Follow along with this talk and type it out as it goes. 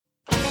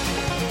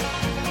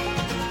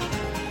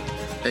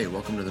Hey,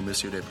 welcome to the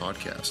Missio Dei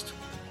podcast.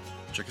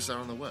 Check us out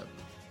on the web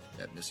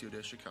at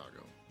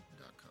missiodeichicago.com.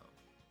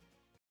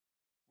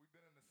 We've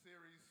been in a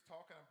series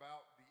talking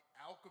about the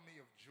alchemy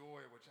of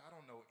joy, which I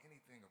don't know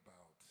anything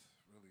about.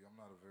 Really, I'm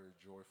not a very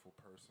joyful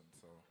person,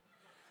 so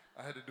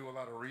I had to do a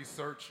lot of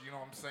research, you know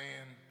what I'm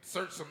saying?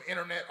 Search some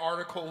internet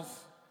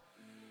articles.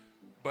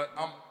 But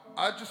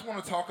I just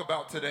want to talk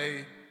about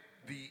today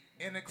the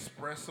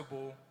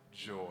inexpressible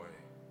joy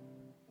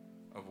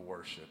of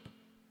worship.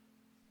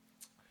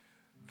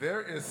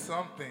 There is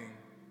something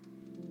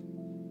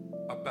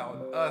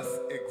about us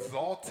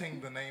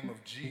exalting the name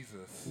of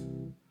Jesus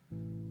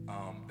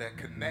that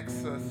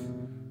connects us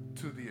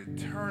to the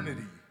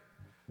eternity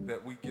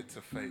that we get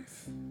to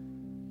face.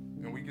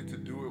 And we get to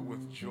do it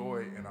with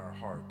joy in our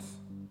hearts.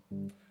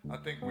 I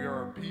think we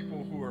are a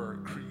people who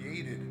are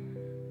created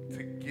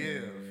to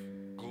give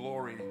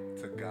glory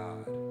to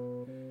God.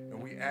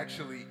 And we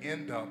actually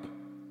end up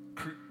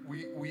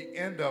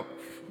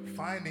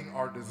finding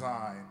our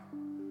design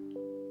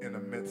in the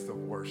midst of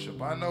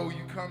worship. I know we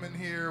come in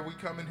here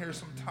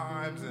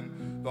sometimes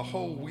and the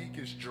whole week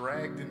is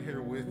dragged in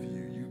here with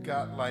you. You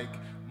got like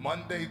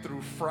Monday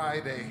through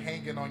Friday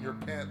hanging on your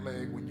pant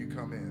leg when you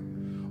come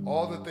in.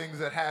 All the things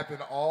that happen,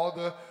 all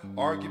the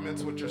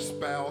arguments with your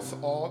spouse,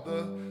 all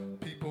the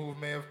people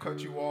who may have cut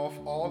you off,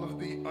 all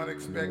of the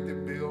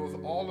unexpected bills,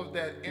 all of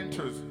that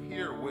enters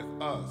here with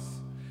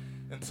us.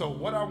 And so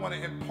what I want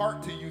to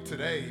impart to you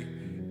today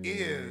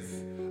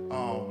is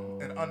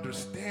an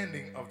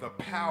understanding of the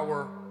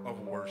power of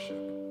worship,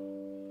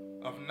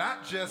 of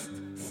not just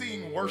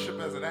seeing worship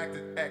as an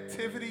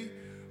activity,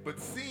 but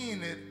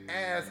seeing it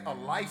as a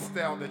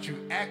lifestyle that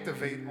you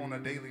activate on a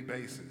daily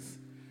basis.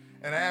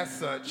 And as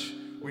such,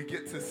 we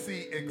get to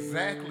see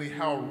exactly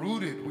how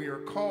rooted we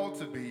are called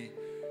to be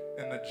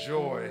in the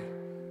joy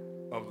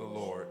of the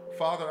Lord.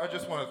 Father, I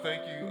just want to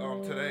thank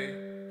you today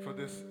for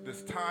this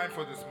time,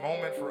 for this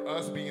moment, for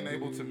us being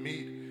able to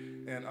meet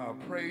and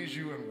praise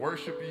you and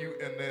worship you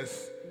in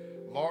this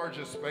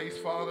larger space,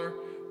 Father.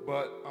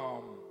 But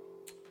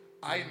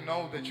I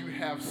know that you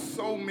have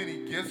so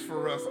many gifts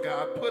for us,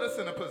 God. Put us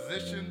in a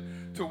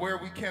position to where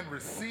we can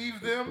receive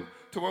them,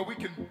 to where we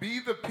can be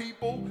the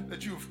people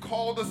that you've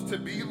called us to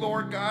be,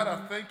 Lord God. I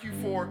thank you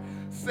for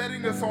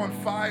setting us on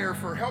fire,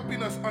 for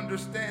helping us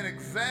understand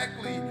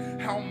exactly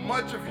how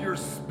much of your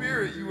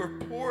spirit you have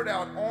poured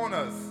out on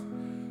us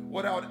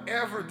without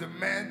ever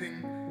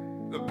demanding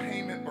the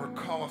payment or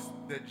cost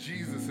that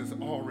Jesus has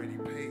already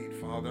paid,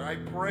 Father. I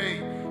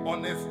pray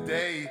on this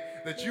day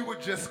that you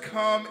would just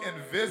come and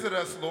visit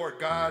us, Lord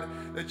God,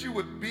 that you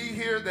would be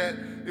here, that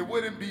it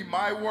wouldn't be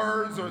my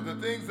words or the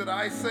things that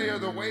I say or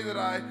the way that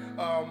I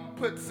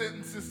put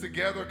sentences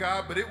together,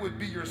 God, but it would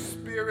be your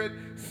spirit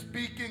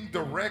speaking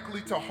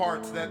directly to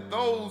hearts, that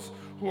those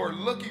who are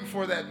looking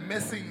for that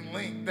missing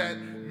link, that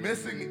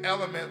missing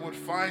element would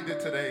find it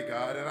today,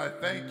 God. And I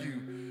thank you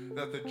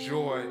that the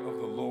joy of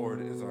the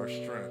Lord is our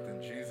strength. In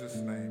Jesus'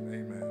 name,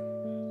 amen.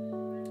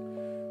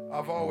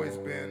 I've always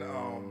been,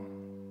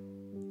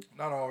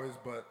 not always,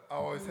 but I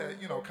always had,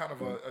 kind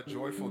of a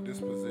joyful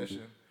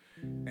disposition.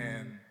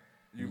 And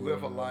you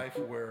live a life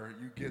where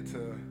you get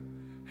to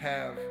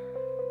have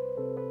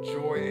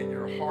joy in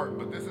your heart.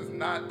 But this is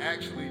not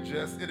actually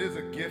it is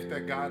a gift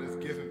that God has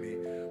given me.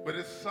 But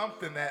it's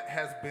something that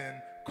has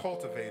been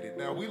cultivated.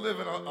 Now, we live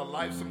in a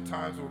life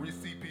sometimes where we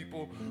see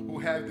people who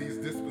have these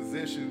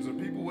dispositions or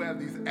people who have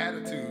these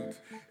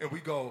attitudes, and we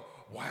go,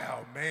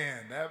 wow,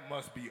 man, that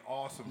must be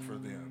awesome for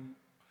them.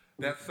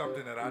 That's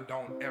something that I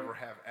don't ever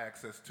have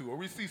access to. Or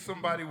we see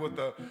somebody with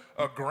a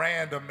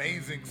grand,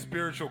 amazing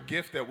spiritual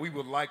gift that we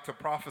would like to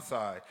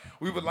prophesy.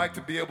 We would like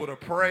to be able to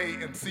pray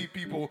and see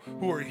people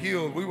who are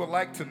healed. We would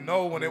like to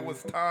know when it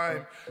was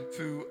time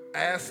to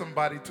ask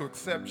somebody to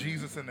accept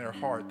Jesus in their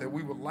heart. That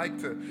we would like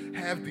to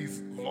have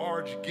these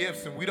large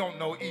gifts and we don't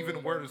know even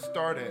where to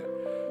start at.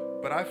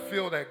 But I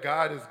feel that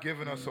God has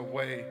given us a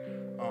way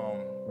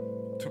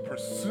to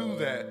pursue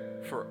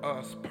that for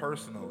us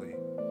personally.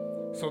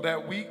 So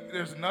that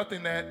there's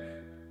nothing that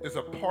is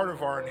a part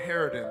of our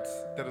inheritance,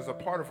 that is a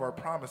part of our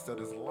promise that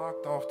is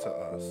locked off to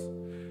us.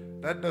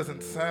 That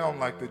doesn't sound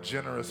like the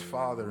generous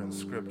Father in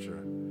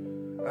Scripture.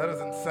 That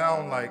doesn't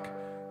sound like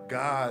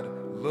God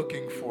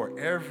looking for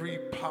every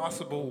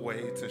possible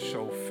way to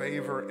show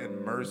favor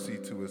and mercy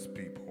to his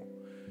people.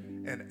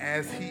 And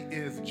as he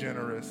is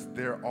generous,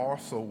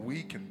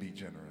 we can be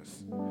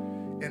generous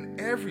in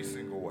every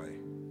single way.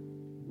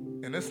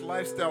 And this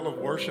lifestyle of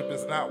worship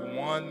is not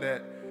one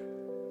that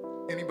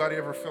anybody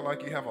ever feel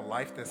like you have a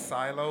life that's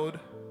siloed?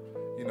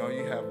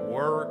 You have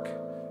work,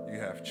 you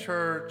have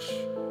church,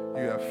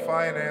 you have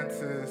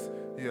finances,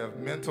 you have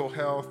mental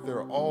health. There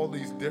are all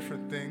these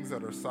different things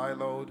that are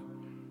siloed.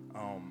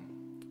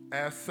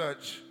 As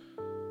such,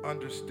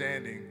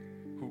 understanding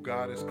who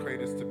God has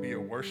created us to be, a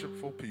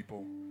worshipful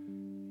people,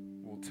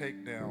 will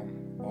take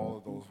down all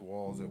of those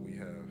walls that we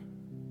have.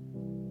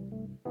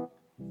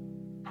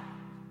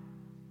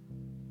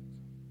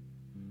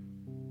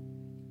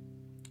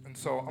 And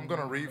so I'm going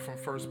to read from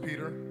 1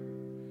 Peter.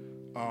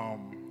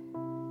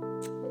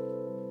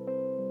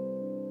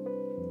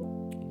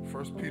 1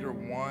 1 Peter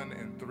 1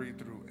 and 3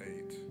 through 8.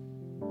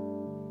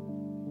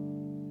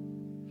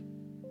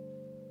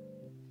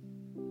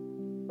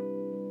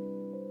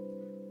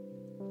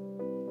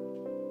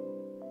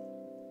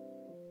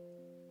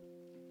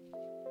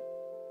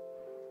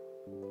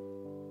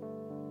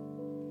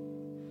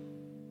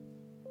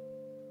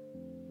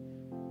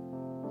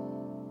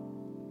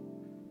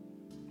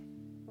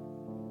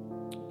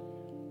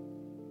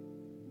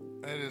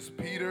 It is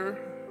Peter.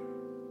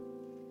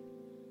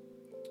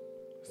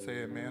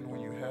 Say amen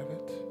when you have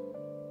it.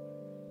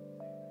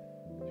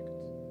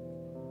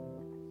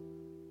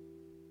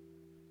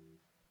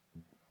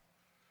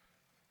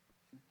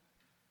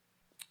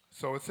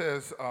 So it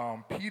says,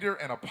 Peter,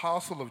 an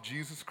apostle of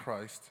Jesus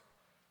Christ.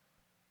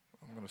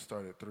 I'm going to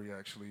start at 3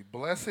 actually.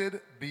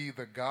 Blessed be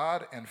the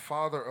God and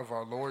Father of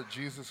our Lord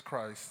Jesus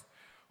Christ,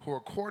 who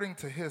according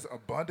to his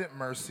abundant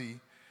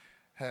mercy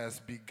has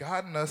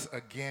begotten us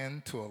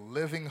again to a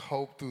living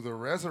hope through the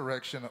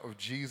resurrection of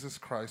Jesus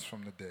Christ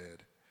from the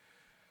dead,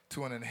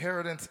 to an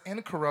inheritance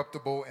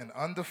incorruptible and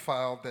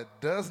undefiled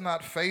that does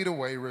not fade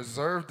away,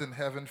 reserved in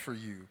heaven for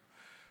you,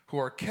 who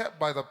are kept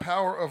by the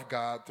power of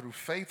God through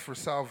faith for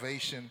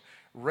salvation,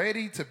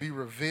 ready to be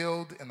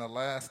revealed in the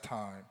last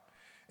time.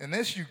 In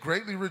this you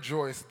greatly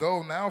rejoice,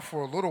 though now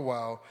for a little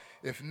while,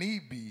 if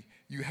need be,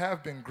 you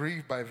have been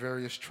grieved by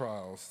various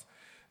trials,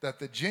 that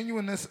the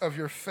genuineness of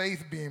your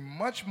faith, being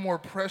much more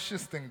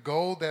precious than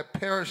gold that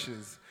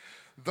perishes,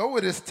 though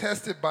it is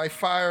tested by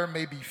fire,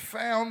 may be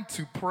found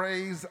to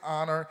praise,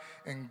 honor,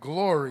 and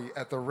glory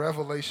at the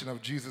revelation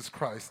of Jesus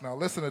Christ. Now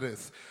listen to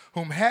this.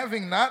 Whom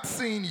having not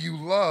seen you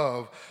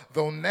love,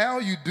 though now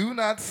you do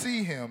not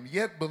see him,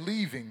 yet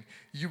believing,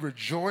 you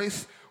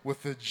rejoice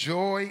with a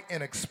joy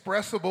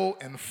inexpressible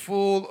and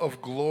full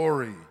of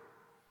glory.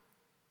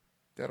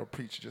 That'll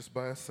preach just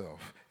by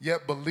itself.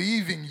 Yet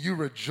believing, you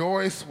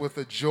rejoice with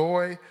a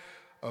joy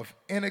of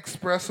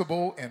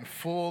inexpressible and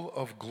full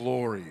of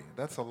glory.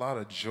 That's a lot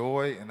of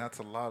joy and that's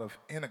a lot of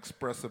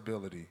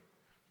inexpressibility.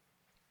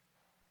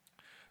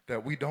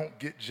 That we don't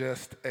get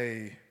just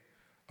a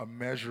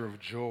measure of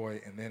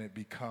joy and then it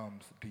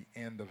becomes the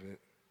end of it.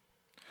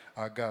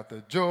 I got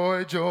the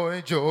joy,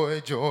 joy,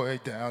 joy, joy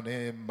down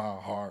in my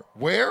heart.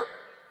 Where?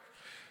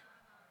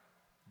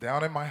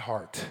 Down in my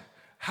heart.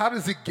 How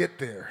does it get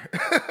there?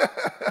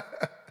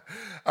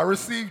 I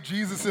receive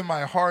Jesus in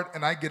my heart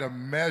and I get a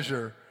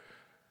measure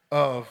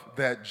of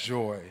that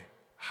joy.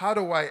 How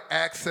do I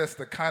access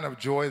the kind of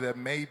joy that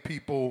made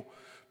people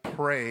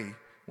pray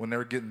when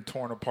they're getting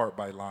torn apart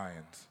by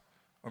lions?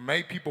 Or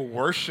made people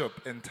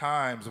worship in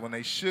times when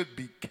they should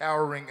be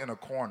cowering in a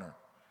corner?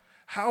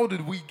 How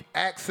did we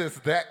access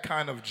that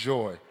kind of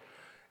joy?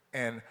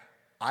 And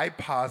I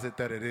posit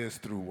that it is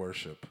through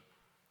worship.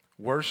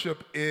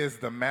 Worship is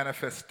the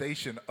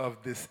manifestation of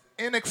this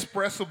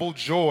inexpressible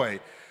joy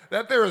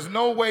that there is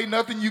no way,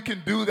 nothing you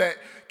can do that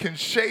can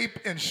shape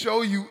and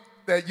show you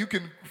that you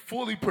can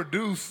fully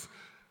produce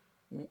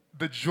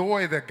the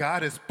joy that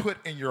God has put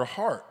in your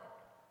heart.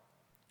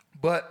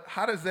 But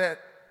how does that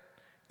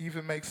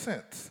even make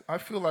sense? I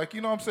feel like,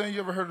 you know what I'm saying? You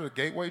ever heard of the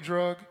gateway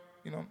drug?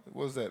 You know,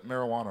 what is that?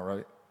 Marijuana,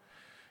 right?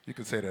 You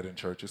can say that in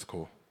church. It's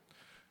cool.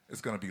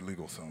 It's going to be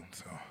legal soon.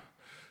 So,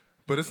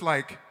 but it's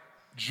like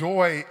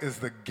joy is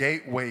the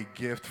gateway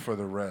gift for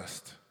the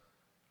rest.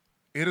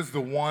 It is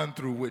the one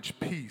through which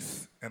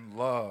peace and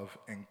love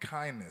and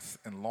kindness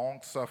and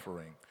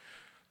long-suffering,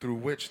 through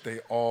which they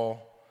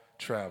all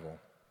travel.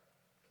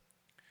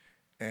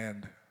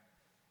 And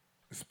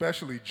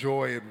especially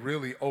joy, it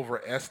really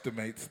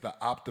overestimates the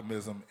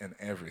optimism in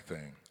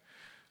everything.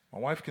 My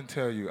wife can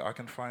tell you I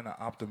can find an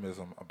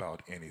optimism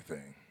about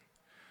anything.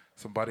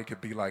 Somebody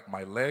could be like,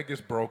 my leg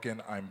is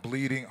broken, I'm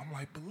bleeding. I'm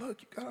like, but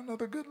look, you got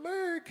another good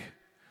leg.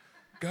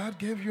 God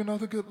gave you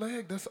another good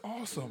leg. That's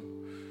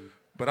awesome.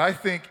 But I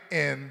think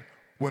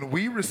when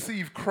we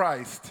receive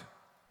Christ,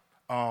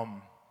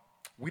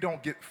 we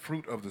don't get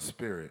fruit of the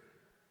Spirit.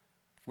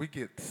 We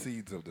get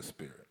seeds of the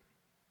Spirit.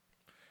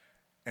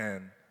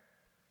 And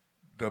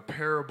the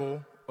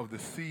parable of the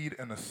seed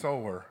and the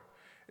sower,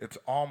 it's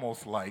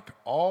almost like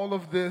all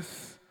of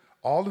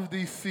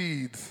these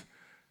seeds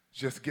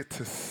just get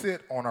to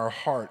sit on our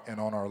heart and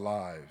on our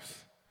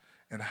lives.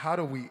 And how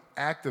do we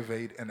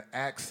activate and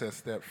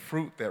access that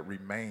fruit that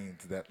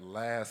remains, that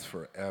lasts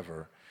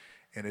forever?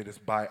 And it is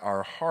by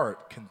our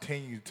heart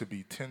continue to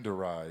be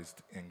tenderized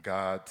in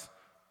God's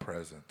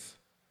presence,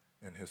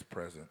 in his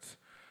presence.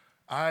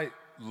 I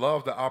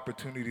love the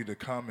opportunity to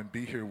come and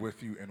be here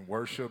with you and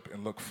worship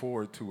and look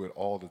forward to it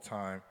all the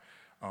time.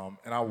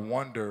 And I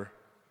wonder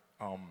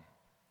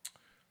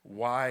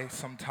why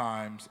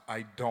sometimes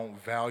I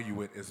don't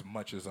value it as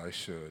much as I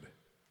should.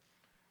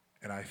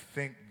 And I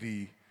think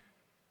the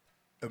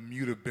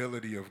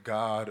immutability of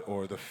God,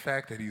 or the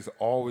fact that he's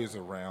always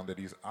around, that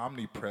he's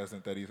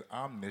omnipresent, that he's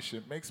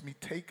omniscient, makes me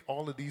take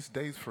all of these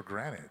days for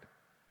granted.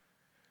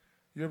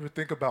 You ever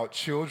think about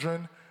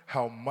children,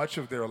 how much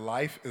of their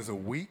life is a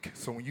week?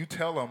 So when you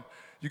tell them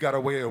you got to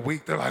wait a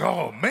week, they're like,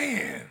 oh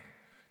man,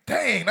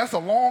 dang, that's a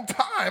long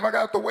time. I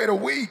got to wait a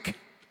week.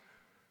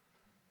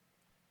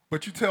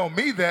 But you tell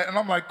me that, and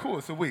I'm like, cool,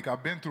 it's a week.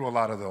 I've been through a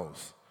lot of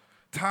those.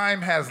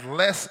 Time has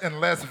less and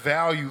less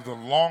value the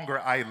longer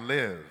I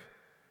live.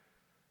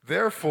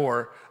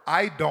 Therefore,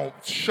 I don't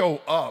show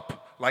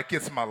up like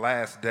it's my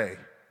last day.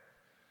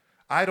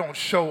 I don't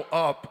show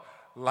up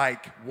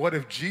like, what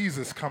if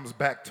Jesus comes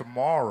back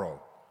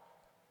tomorrow?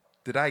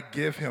 Did I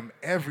give him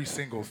every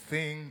single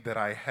thing that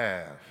I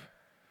have?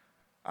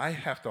 I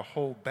have to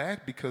hold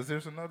back because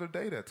there's another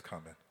day that's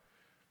coming.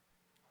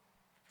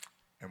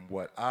 And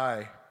what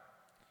I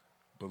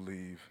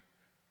believe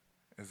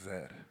is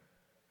that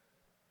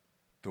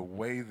the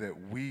way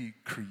that we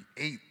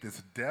create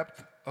this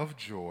depth of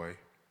joy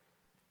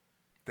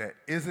that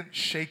isn't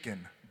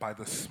shaken by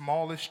the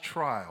smallest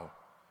trial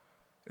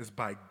is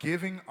by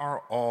giving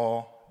our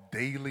all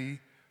daily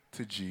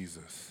to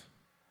Jesus.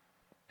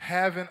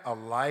 Having a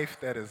life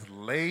that is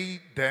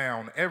laid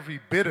down, every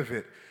bit of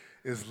it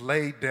is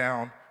laid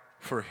down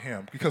for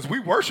him. Because we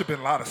worship in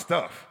a lot of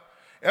stuff.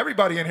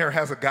 Everybody in here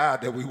has a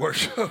God that we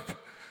worship.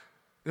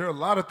 There are a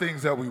lot of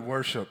things that we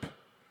worship.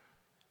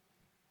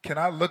 Can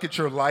I look at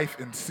your life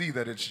and see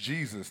that it's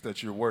Jesus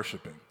that you're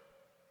worshiping?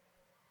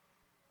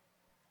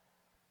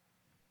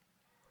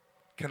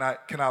 Can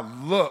I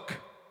look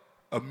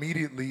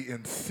immediately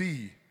and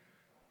see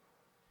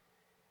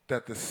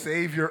that the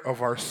Savior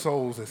of our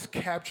souls has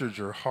captured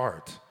your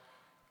heart?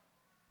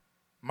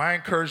 My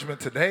encouragement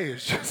today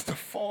is just to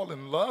fall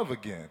in love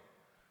again.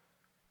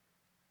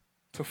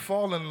 To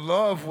fall in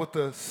love with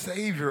the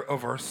Savior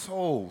of our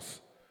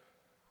souls.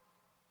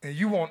 And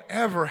you won't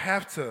ever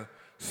have to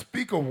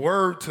speak a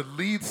word to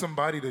lead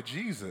somebody to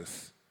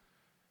Jesus.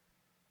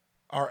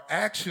 Our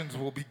actions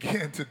will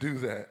begin to do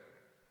that.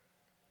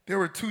 There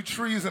were two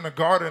trees in the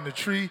garden, the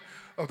tree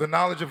of the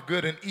knowledge of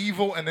good and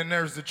evil, and then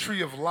there's the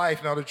tree of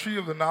life. Now, the tree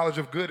of the knowledge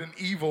of good and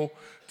evil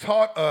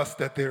taught us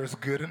that there's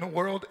good in the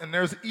world and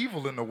there's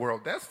evil in the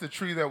world. That's the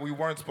tree that we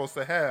weren't supposed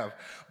to have.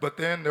 But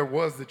then there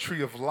was the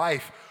tree of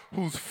life,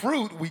 whose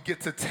fruit we get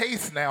to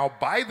taste now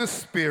by the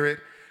Spirit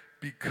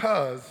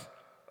because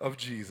of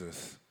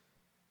Jesus.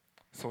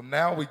 So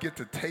now we get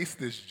to taste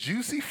this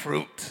juicy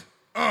fruit.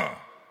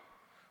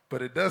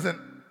 But it doesn't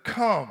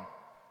come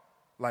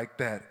like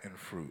that in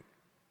fruit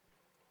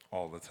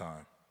all the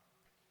time.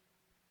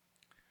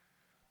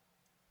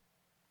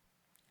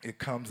 It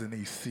comes in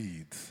these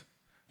seeds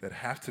that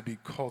have to be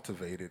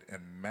cultivated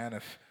and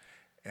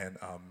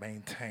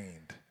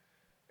maintained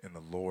in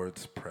the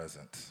Lord's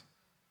presence,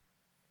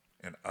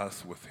 and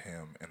us with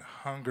him, and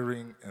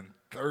hungering and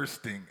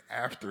thirsting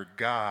after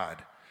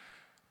God.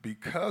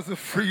 Because of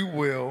free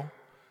will,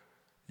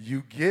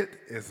 you get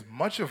as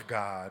much of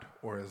God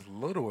or as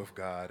little of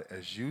God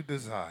as you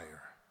desire.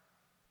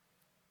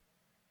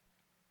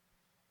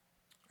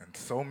 And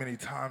so many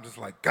times it's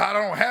like, God,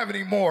 I don't have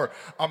any more.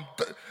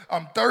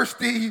 I'm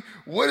thirsty.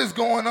 What is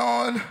going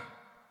on?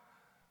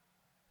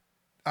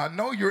 I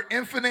know you're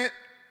infinite,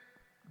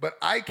 but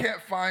I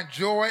can't find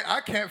joy. I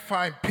can't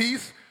find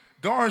peace.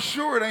 Darn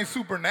sure it ain't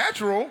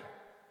supernatural.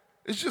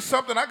 It's just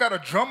something I got to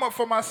drum up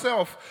for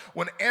myself.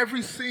 When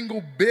every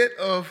single bit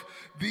of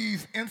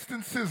these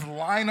instances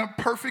line up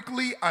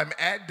perfectly, I'm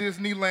at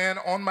Disneyland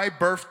on my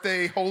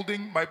birthday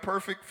holding my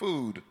perfect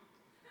food.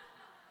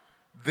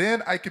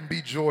 Then I can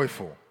be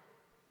joyful.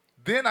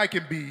 Then I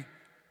can be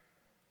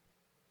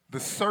the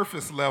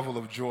surface level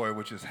of joy,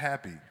 which is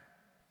happy.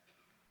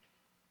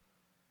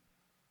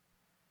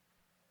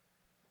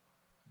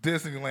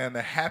 Disneyland,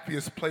 the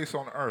happiest place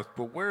on earth.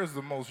 But where is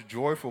the most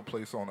joyful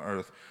place on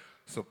earth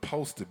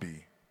supposed to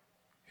be?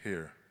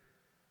 Here.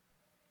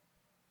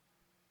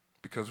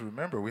 Because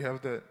remember, we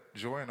have that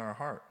joy in our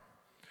heart.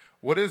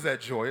 What is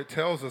that joy? It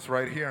tells us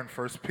right here in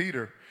 1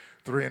 Peter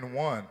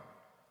 3:1.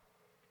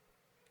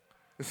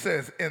 It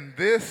says, in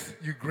this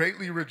you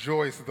greatly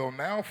rejoice, though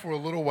now for a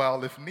little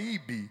while, if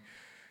need be,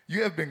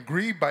 you have been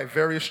grieved by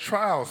various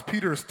trials.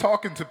 Peter is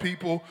talking to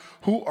people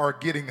who are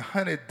getting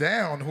hunted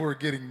down, who are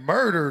getting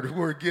murdered, who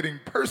are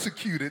getting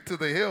persecuted to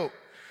the hilt.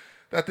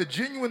 That the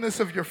genuineness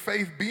of your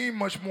faith, being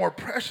much more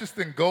precious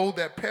than gold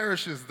that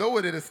perishes, though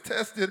it is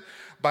tested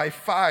by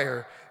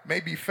fire, may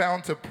be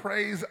found to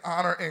praise,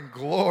 honor, and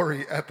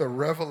glory at the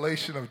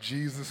revelation of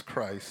Jesus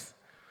Christ,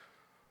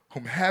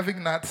 whom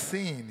having not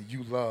seen,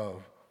 you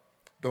love.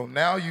 Though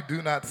now you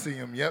do not see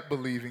him, yet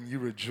believing, you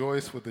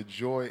rejoice with a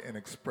joy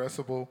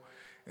inexpressible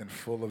and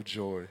full of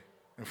joy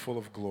and full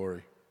of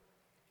glory.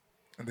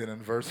 And then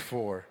in verse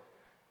 4,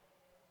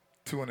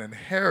 to an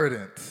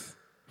inheritance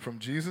from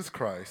Jesus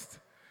Christ,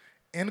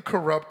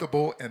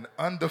 incorruptible and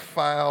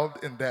undefiled,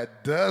 and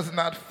that does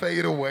not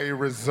fade away,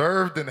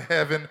 reserved in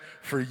heaven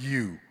for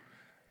you.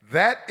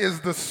 That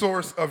is the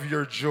source of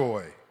your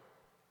joy.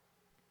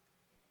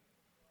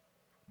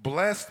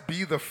 Blessed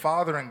be the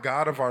Father and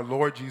God of our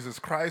Lord Jesus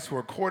Christ, who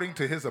according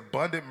to his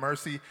abundant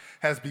mercy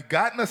has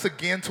begotten us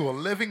again to a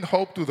living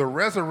hope through the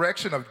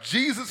resurrection of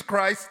Jesus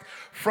Christ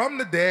from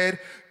the dead,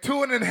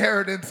 to an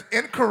inheritance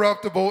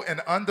incorruptible and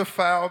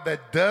undefiled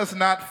that does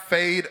not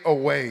fade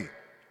away.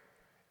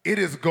 It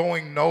is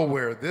going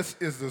nowhere. This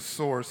is the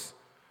source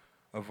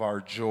of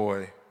our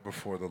joy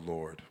before the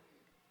Lord.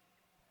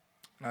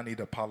 I need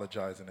to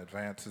apologize in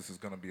advance. This is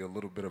going to be a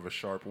little bit of a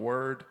sharp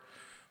word,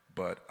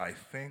 but I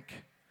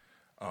think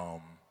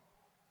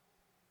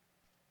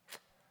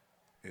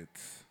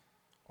it's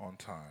on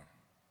time.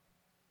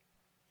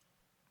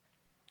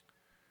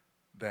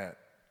 That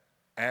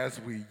as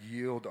we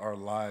yield our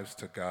lives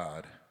to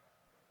God,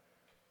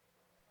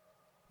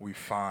 we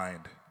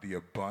find the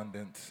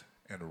abundance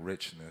and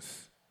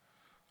richness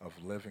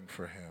of living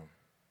for Him.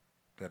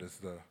 That is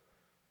the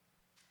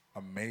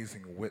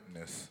amazing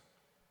witness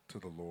to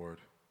the Lord.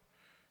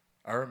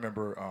 I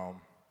remember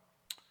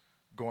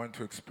going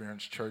to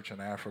Experience Church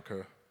in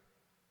Africa.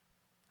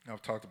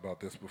 I've talked about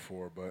this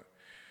before, but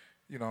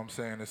you know what I'm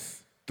saying?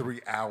 It's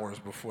 3 hours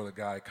before the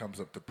guy comes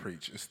up to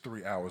preach. It's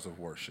 3 hours of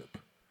worship.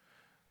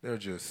 They're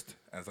just,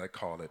 as I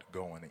call it,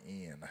 going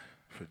in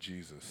for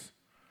Jesus.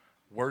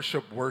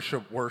 Worship,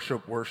 worship,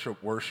 worship,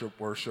 worship, worship,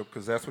 worship,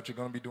 because that's what you're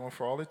going to be doing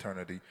for all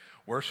eternity.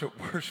 Worship,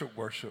 worship,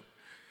 worship.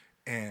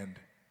 And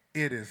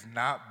it is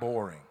not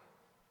boring.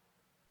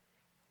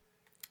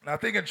 And I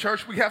think in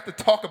church we have to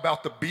talk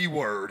about the B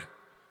word.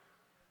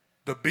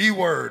 The B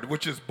word,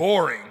 which is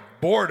boring,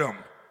 boredom.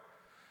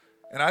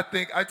 And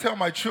I tell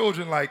my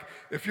children, like,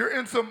 if you're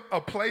in a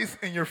place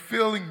and you're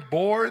feeling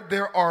bored,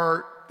 there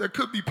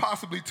could be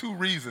possibly two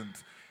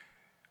reasons.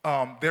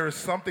 There is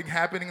something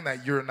happening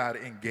that you're not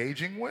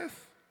engaging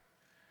with.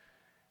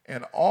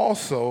 And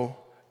also,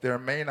 there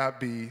may not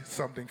be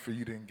something for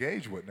you to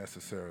engage with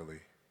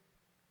necessarily.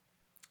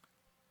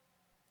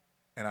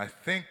 And I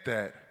think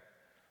that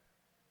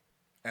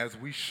as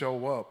we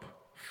show up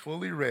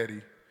fully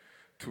ready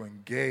to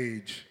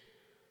engage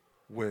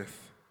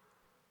with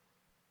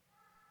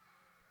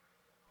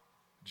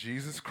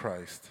Jesus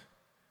Christ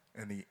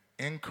and the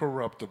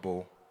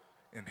incorruptible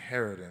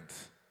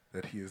inheritance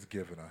that He has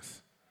given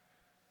us,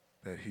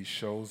 that He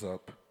shows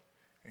up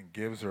and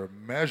gives her a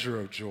measure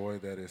of joy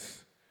that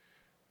is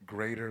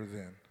greater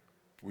than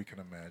we can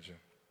imagine.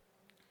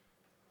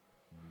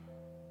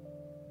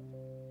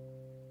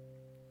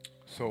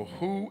 So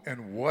who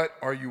and what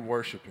are you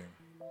worshiping?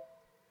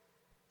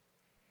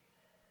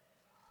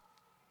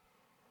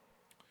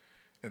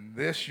 In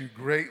this you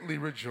greatly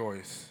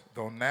rejoice,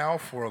 though now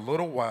for a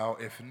little while,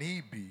 if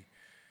need be,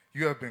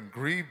 you have been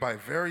grieved by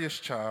various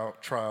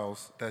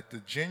trials, that the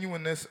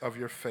genuineness of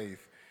your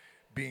faith,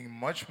 being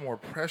much more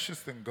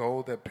precious than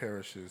gold that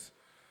perishes,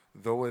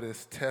 though it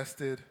is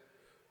tested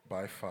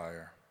by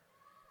fire.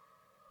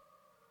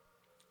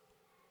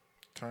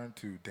 Turn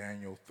to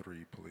Daniel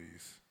 3,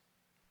 please.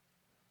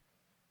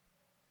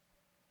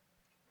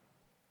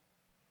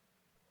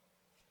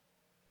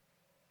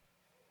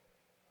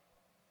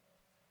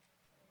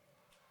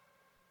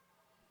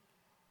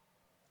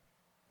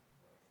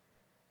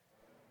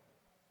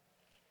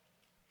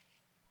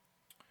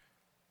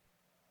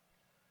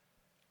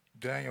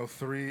 Daniel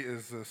 3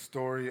 is the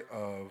story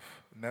of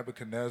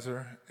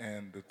Nebuchadnezzar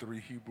and the three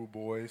Hebrew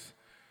boys,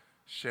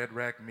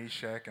 Shadrach,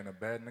 Meshach, and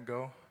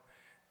Abednego,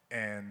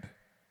 and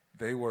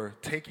they were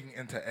taken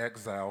into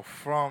exile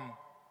from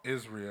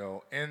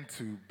Israel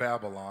into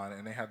Babylon,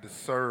 and they had to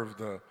serve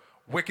the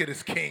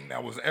wickedest king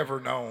that was ever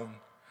known.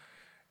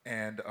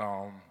 And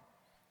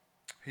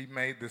he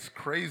made this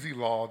crazy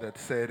law that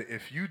said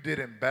if you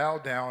didn't bow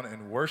down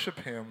and worship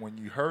him when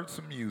you heard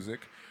some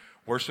music,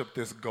 worship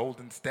this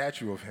golden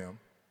statue of him,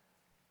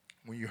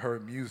 when you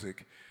heard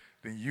music,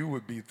 then you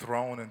would be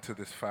thrown into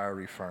this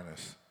fiery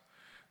furnace.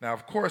 Now,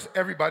 of course,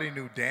 everybody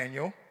knew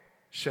Daniel,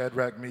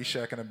 Shadrach,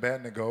 Meshach, and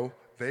Abednego.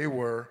 They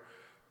were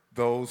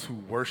those who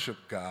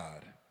worshiped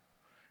God.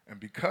 And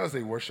because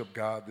they worshiped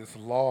God, this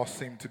law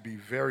seemed to be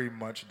very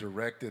much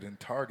directed and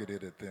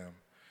targeted at them.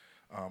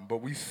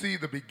 But we see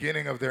the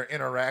beginning of their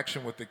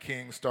interaction with the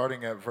king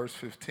starting at verse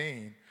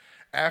 15,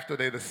 after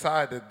they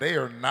decide that they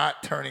are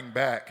not turning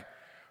back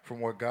from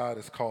what God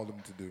has called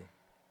them to do.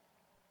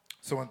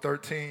 So in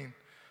 13,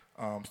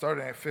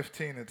 starting at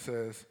 15, it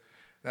says,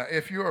 now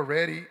if you are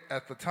ready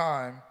at the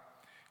time,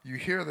 you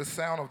hear the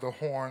sound of the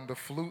horn, the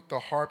flute, the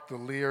harp, the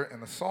lyre,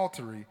 and the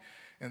psaltery,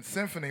 and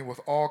symphony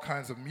with all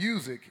kinds of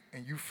music,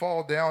 and you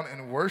fall down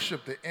and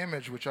worship the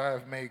image which I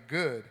have made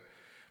good.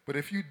 But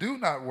if you do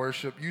not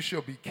worship, you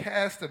shall be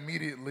cast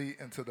immediately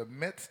into the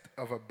midst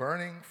of a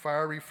burning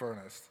fiery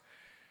furnace.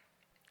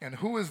 And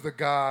who is the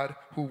God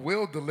who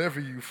will deliver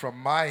you from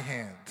my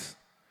hands?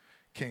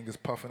 King is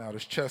puffing out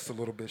his chest a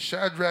little bit.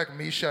 Shadrach,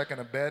 Meshach, and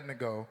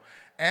Abednego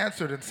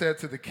answered and said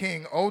to the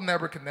king, O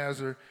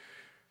Nebuchadnezzar,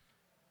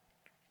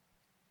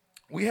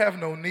 we have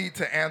no need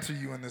to answer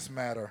you in this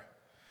matter.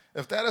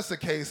 If that is the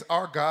case,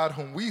 our God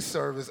whom we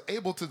serve is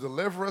able to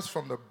deliver us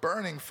from the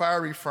burning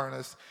fiery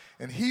furnace,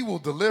 and he will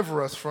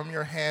deliver us from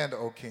your hand,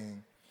 O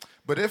king.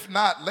 But if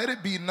not, let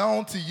it be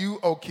known to you,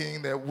 O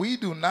king, that we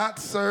do not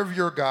serve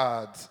your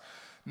gods,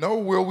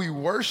 nor will we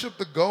worship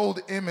the gold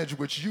image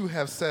which you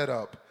have set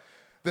up.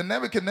 Then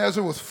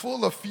Nebuchadnezzar was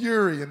full of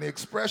fury, and the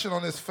expression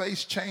on his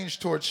face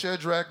changed toward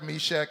Shadrach,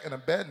 Meshach, and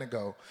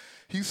Abednego.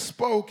 He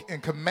spoke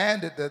and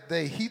commanded that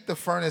they heat the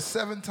furnace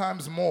 7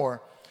 times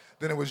more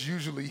than it was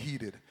usually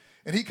heated.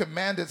 And he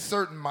commanded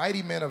certain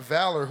mighty men of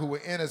valor who were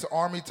in his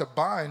army to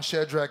bind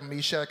Shadrach,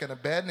 Meshach, and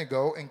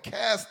Abednego and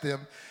cast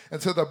them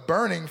into the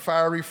burning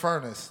fiery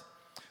furnace.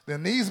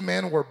 Then these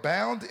men were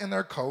bound in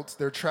their coats,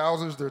 their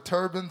trousers, their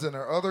turbans, and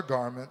their other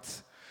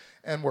garments,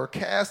 and were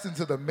cast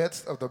into the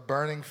midst of the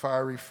burning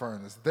fiery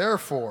furnace.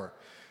 Therefore,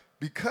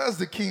 because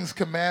the king's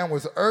command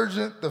was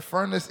urgent, the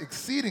furnace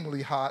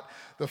exceedingly hot,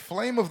 the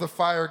flame of the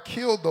fire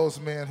killed those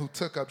men who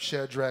took up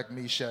Shadrach,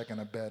 Meshach, and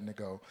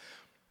Abednego.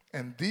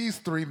 And these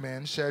three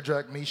men,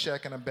 Shadrach,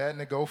 Meshach, and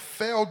Abednego,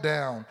 fell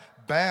down,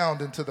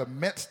 bound into the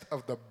midst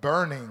of the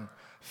burning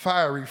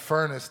fiery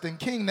furnace. Then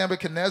King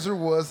Nebuchadnezzar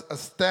was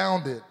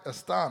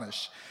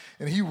astonished,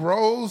 and he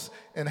rose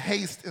in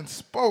haste and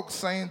spoke,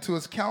 saying to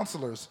his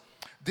counselors,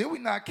 "Did we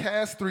not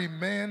cast three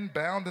men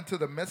bound into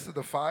the midst of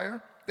the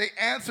fire?" They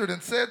answered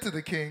and said to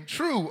the king,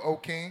 "True, O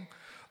king."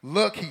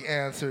 "Look," he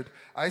answered,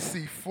 "I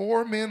see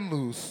four men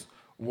loose,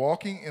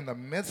 walking in the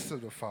midst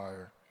of the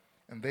fire,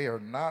 and they are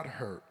not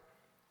hurt,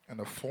 and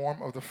the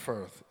form of the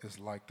fourth is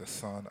like the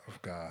Son of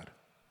God."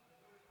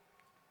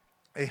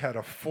 They had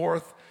a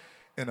fourth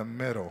in the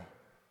middle.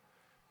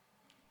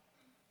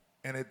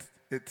 And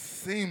it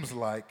seems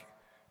like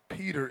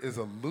Peter is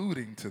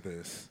alluding to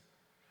this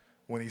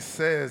when he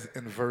says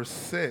in verse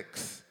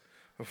 6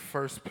 of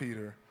 1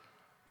 Peter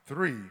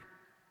 3,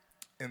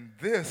 "In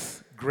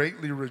this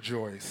greatly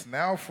rejoice.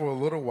 Now for a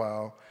little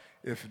while,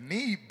 if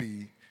need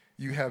be,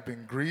 you have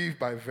been grieved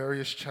by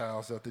various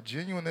trials, that the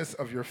genuineness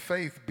of your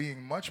faith,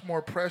 being much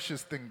more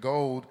precious than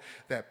gold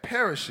that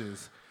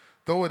perishes,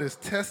 though it is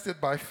tested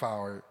by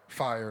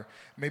fire,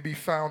 may be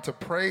found to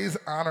praise,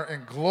 honor,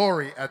 and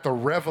glory at the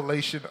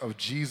revelation of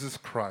Jesus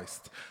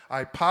Christ."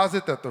 I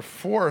posit that the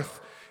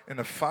fourth in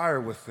the fire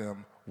with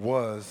them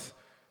was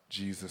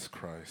Jesus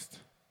Christ.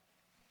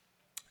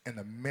 In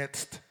the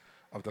midst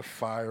of the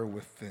fire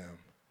with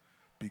them,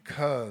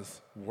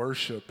 because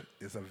worship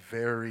is a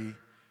very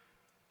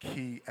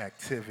key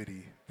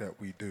activity that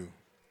we do.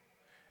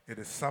 It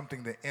is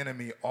something the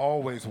enemy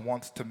always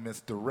wants to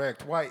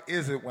misdirect. Why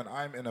is it when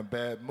I'm in a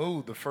bad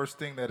mood, the first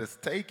thing that is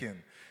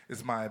taken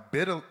is my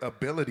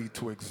ability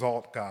to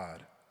exalt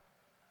God,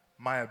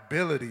 my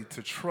ability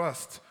to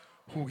trust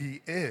who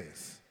he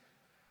is,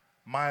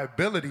 my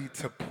ability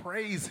to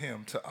praise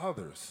him to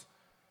others?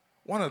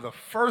 One of the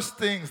first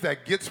things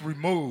that gets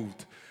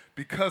removed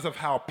because of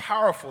how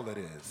powerful it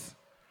is.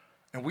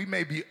 And we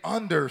may be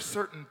under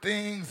certain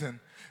things and,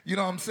 you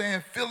know what I'm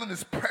saying, feeling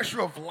this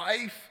pressure of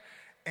life,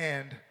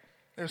 and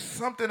there's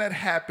something that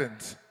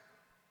happens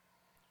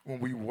when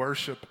we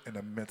worship in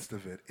the midst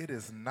of it. It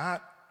is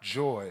not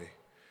joy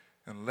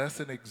unless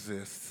it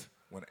exists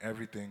when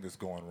everything is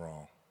going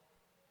wrong,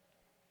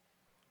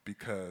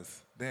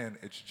 because then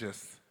it's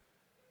just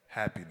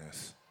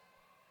happiness.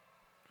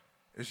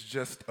 It's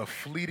just a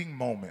fleeting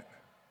moment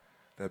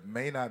that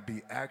may not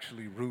be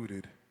actually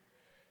rooted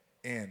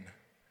in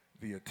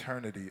the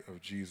eternity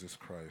of Jesus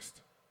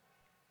Christ.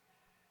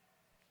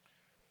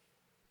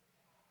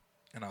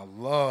 And I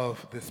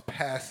love this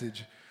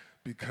passage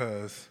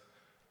because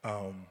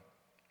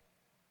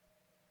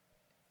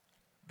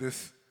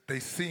they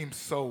seem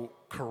so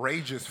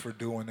courageous for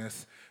doing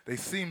this. They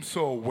seem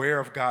so aware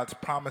of God's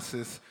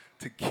promises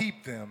to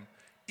keep them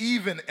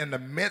even in the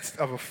midst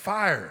of a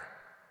fire,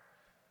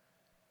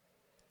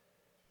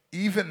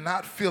 even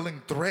not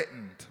feeling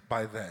threatened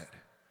by that,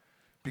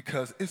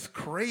 because it's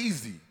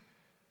crazy.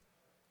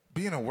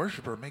 Being a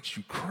worshiper makes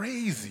you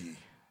crazy.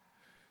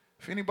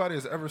 If anybody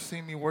has ever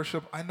seen me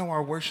worship, I know I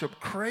worship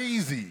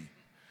crazy.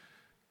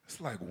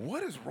 It's like,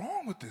 what is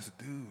wrong with this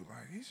dude?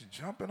 Like, he's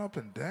jumping up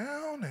and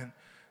down, and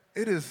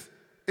it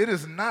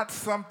is not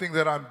something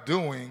that I'm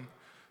doing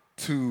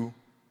to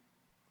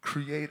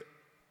create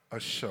a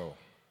show.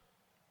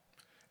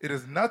 It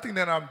is nothing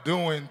that I'm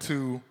doing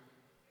to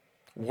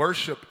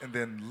worship and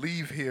then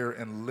leave here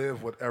and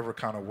live whatever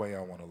kind of way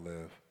I want to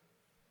live.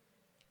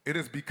 It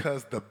is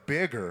because the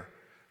bigger,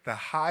 the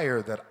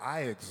higher that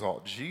I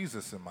exalt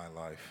Jesus in my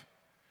life,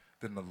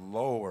 then the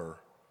lower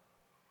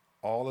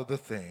all of the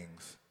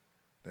things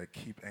that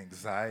keep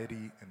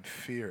anxiety and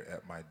fear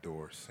at my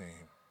door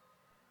seem.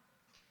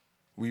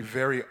 We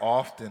very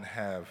often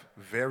have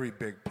very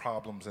big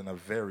problems in a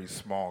very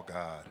small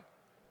God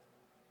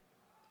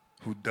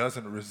who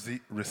doesn't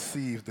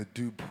receive the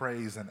due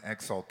praise and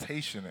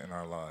exaltation in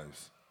our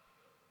lives.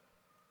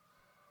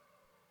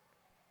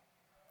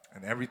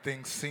 And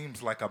everything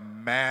seems like a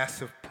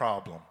massive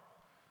problem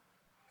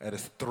that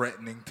is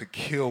threatening to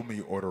kill me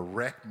or to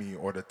wreck me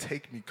or to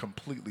take me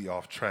completely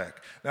off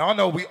track. Now, I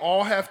know we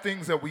all have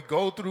things that we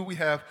go through. We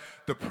have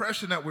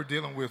depression that we're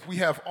dealing with. We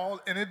have all,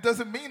 and it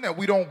doesn't mean that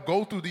we don't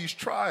go through these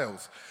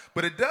trials,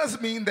 but it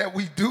does mean that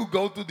we do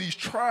go through these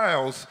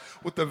trials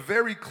with a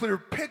very clear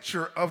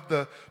picture of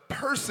the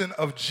person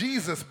of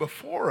Jesus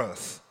before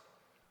us.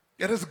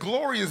 Yet his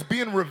glory is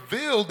being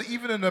revealed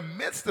even in the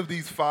midst of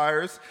these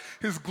fires.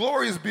 His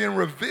glory is being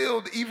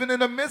revealed even in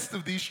the midst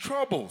of these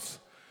troubles.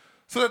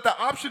 So that the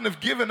option of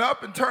giving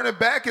up and turning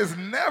back is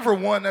never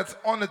one that's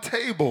on the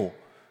table,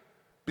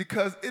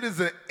 because it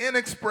is an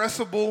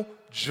inexpressible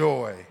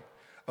joy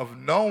of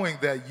knowing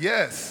that,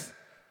 yes,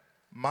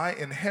 My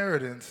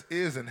inheritance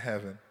is in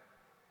heaven,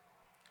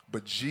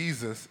 but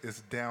Jesus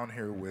is down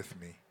here with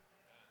me.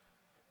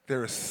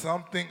 There is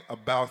something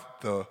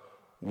about the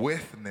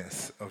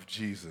withness of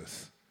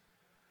Jesus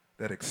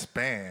that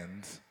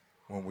expands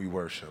when we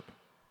worship.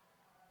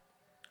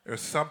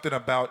 There's something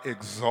about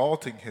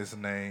exalting his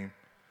name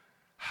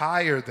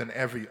higher than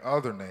every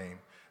other name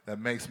that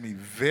makes me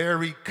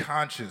very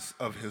conscious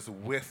of his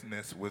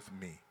withness with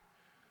me.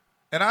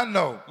 And I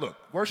know, look,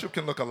 worship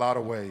can look a lot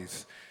of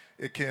ways.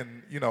 It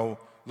can,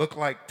 look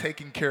like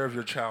taking care of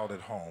your child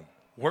at home.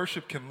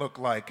 Worship can look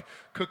like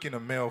cooking a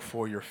meal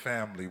for your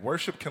family.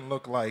 Worship can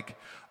look like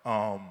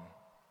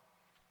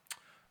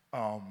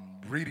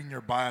reading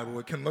your Bible.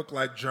 It can look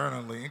like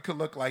journaling. It could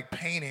look like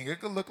painting. It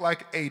could look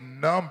like a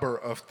number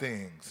of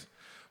things.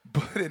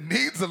 But it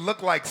needs to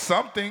look like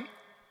something.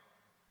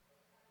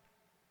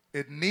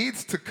 It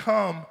needs to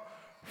come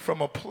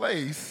from a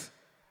place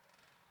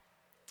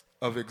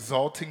of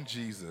exalting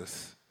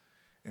Jesus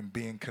and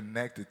being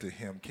connected to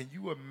him. Can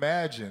you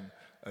imagine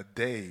a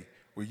day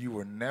where you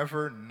were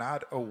never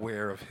not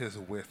aware of his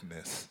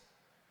withness?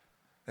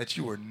 That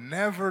you were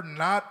never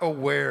not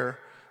aware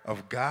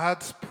of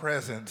God's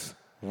presence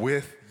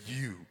with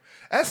you.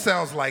 That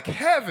sounds like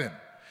heaven.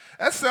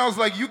 That sounds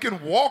like you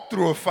can walk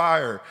through a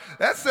fire.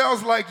 That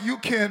sounds like you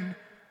can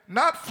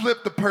not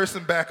flip the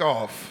person back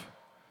off.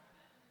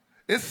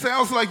 It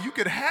sounds like you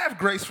could have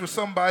grace for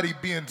somebody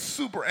being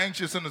super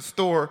anxious in the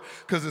store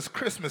because it's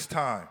Christmas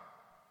time.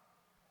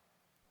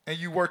 And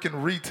you work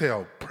in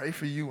retail. Pray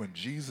for you in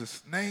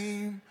Jesus'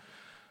 name.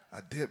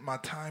 I did my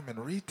time in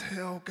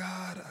retail,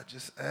 God. I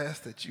just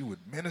ask that you would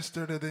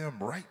minister to them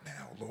right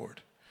now,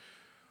 Lord.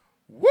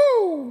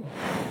 Woo!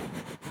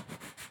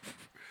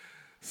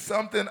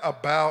 Something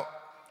about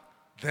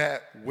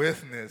that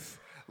witness,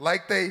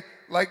 like they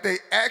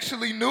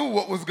actually knew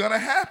what was going to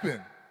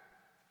happen.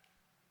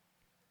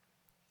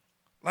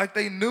 Like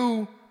they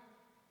knew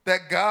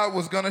that God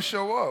was going to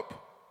show up.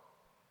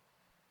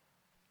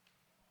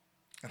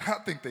 And I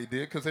think they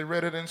did because they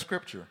read it in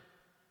Scripture.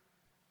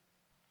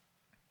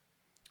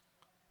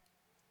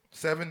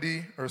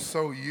 70 or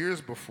so years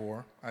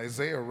before,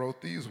 Isaiah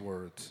wrote these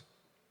words.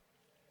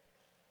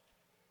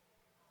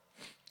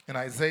 In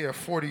Isaiah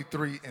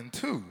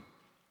 43:2.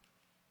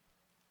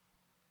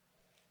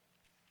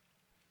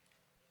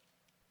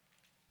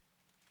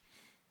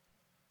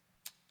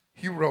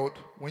 He wrote,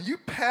 "When you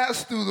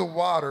pass through the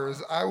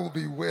waters, I will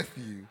be with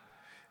you,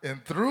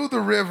 and through the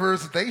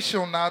rivers, they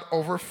shall not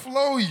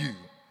overflow you.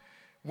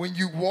 When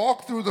you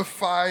walk through the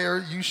fire,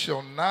 you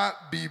shall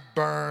not be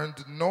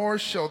burned, nor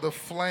shall the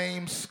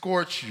flames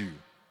scorch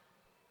you."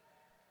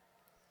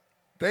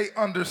 They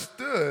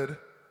understood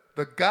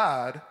the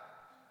God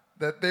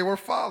that they were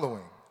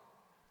following.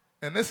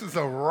 And this is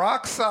a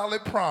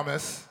rock-solid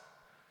promise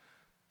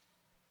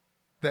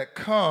that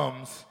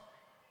comes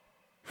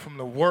from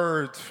the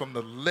words from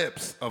the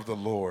lips of the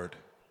Lord.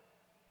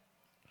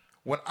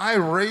 When I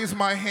raise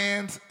my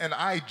hands and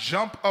I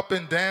jump up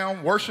and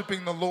down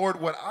worshiping the Lord,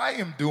 what I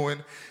am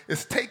doing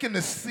is taking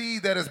the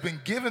seed that has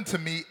been given to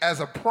me as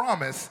a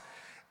promise,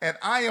 and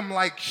I am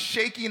like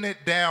shaking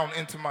it down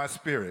into my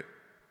spirit.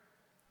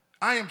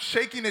 I am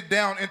shaking it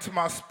down into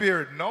my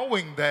spirit,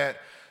 knowing that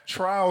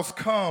trials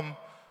come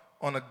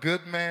on a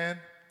good man,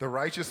 the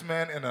righteous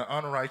man, and an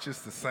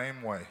unrighteous the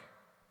same way.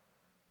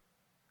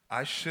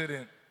 I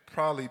shouldn't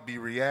probably be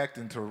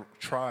reacting to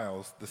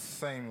trials the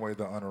same way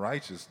the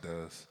unrighteous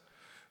does.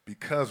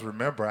 Because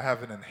remember, I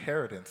have an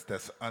inheritance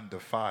that's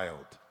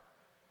undefiled.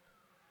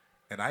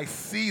 And I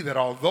see that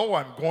although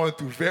I'm going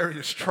through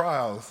various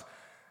trials,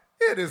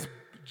 it is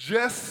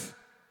just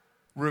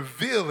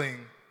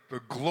revealing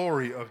the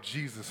glory of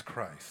Jesus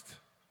Christ.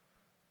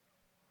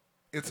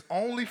 It's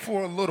only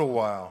for a little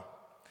while,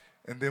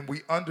 and then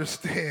we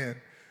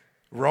understand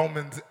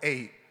Romans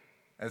 8,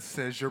 that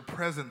says your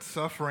present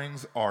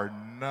sufferings are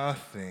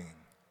nothing.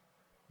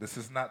 This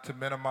is not to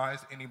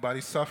minimize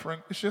anybody's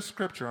suffering. It's just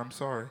scripture, I'm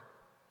sorry.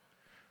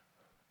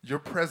 Your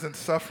present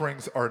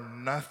sufferings are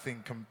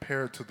nothing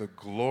compared to the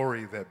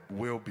glory that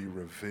will be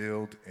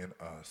revealed in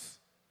us.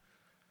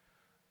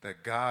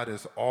 That God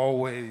is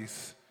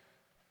always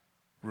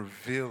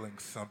revealing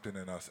something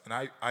in us.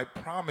 And I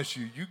promise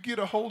you, you get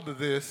a hold of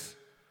this,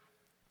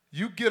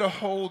 you get a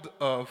hold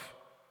of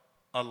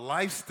a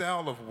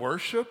lifestyle of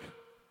worship,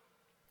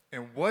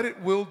 and what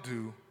it will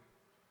do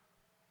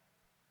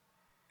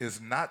is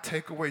not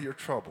take away your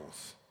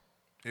troubles.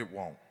 It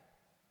won't.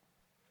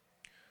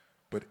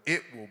 But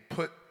it will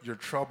put your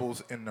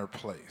troubles in their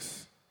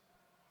place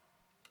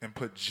and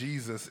put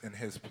Jesus in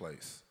his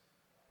place.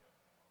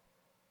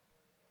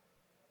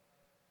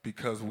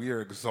 Because we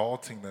are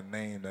exalting the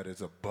name that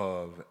is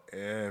above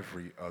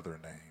every other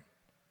name.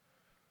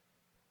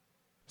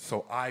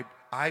 So I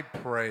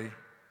pray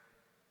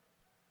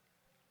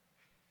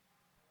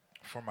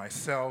for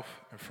myself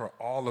and for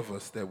all of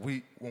us that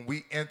when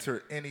we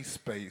enter any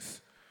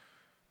space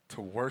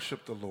to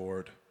worship the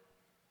Lord,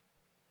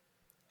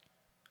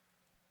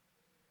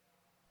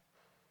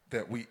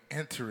 that we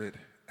enter it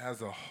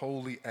as a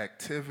holy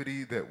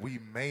activity that we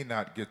may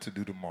not get to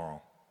do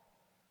tomorrow.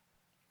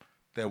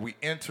 that we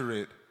enter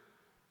it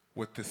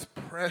with this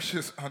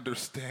precious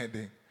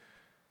understanding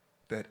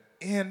that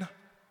in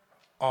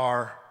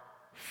our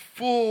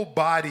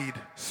full-bodied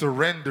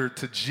surrender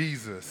to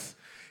Jesus,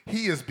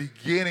 he is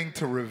beginning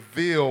to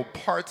reveal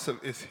parts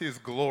of his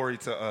glory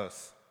to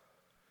us.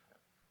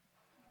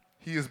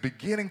 He is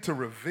beginning to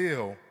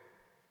reveal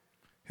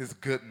his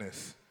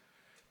goodness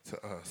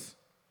to us.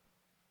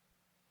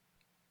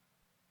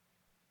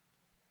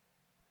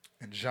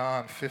 In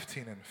John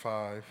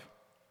 15:5,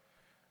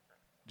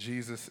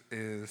 Jesus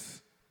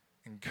is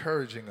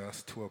encouraging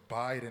us to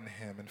abide in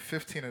him. In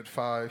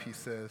 15:5, he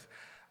says,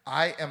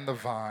 I am the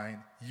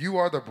vine, you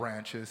are the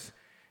branches.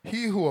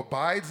 He who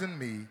abides in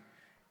me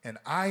and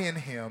I in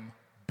him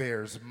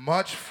bears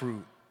much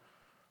fruit,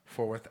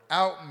 for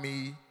without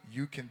me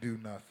you can do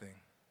nothing.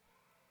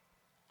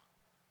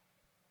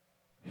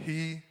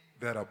 He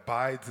that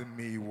abides in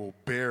me will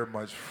bear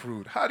much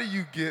fruit. How do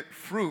you get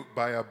fruit?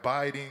 By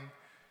abiding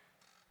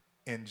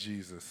in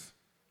Jesus.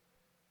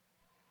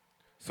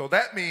 So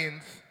that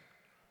means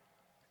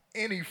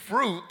any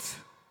fruit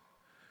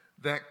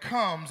that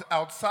comes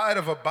outside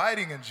of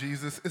abiding in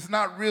Jesus is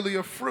not really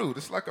a fruit.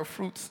 It's like a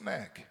fruit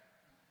snack.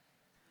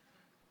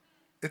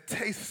 It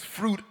tastes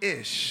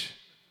fruit-ish.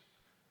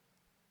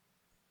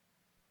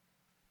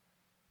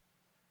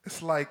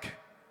 It's like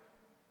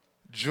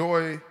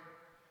joy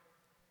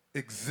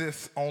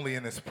exists only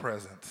in his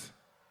presence.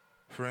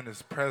 For in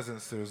his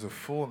presence there's a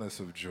fullness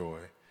of joy,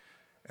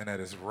 and at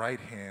his right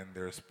hand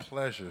there's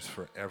pleasures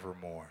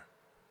forevermore.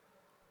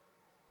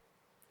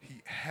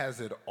 He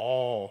has it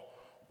all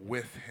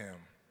with him.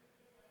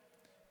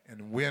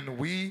 And when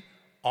we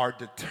are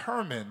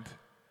determined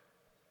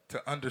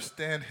to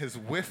understand his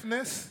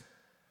witness,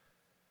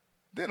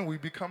 then we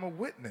become a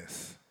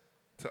witness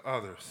to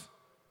others.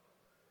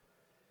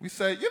 We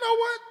say, you know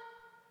what?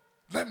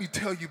 Let me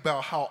tell you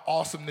about how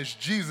awesome this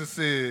Jesus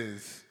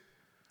is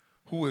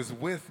who is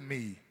with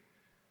me.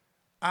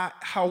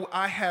 How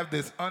I have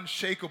this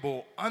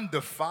unshakable,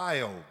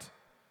 undefiled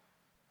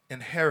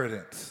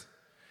inheritance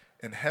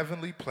in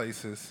heavenly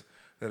places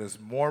that is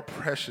more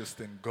precious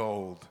than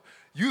gold.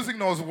 Using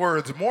those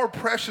words, more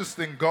precious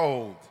than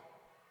gold,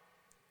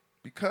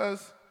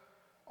 because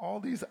all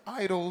these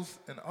idols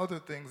and other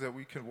things that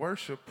we can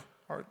worship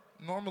are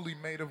normally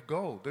made of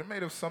gold. They're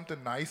made of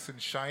something nice and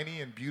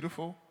shiny and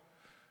beautiful.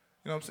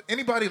 You know what I'm saying?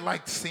 Anybody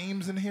like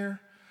seams in here?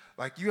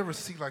 Like, you ever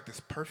see like this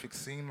perfect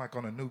seam like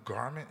on a new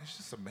garment? It's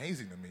just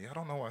amazing to me. I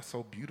don't know why it's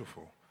so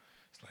beautiful.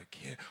 It's like,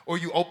 yeah. Or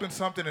you open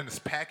something and it's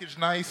packaged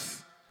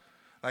nice,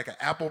 like an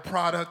Apple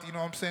product, you know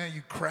what I'm saying?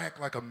 You crack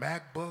like a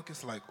MacBook.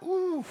 It's like,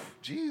 ooh,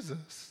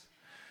 Jesus.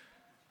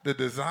 The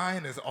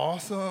design is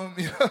awesome.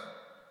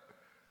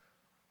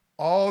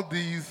 All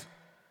these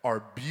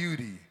are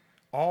beauty.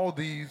 All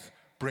these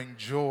bring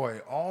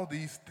joy. All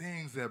these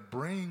things that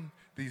bring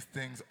these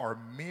things are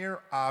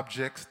mere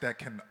objects that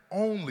can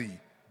only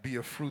be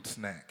a fruit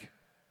snack.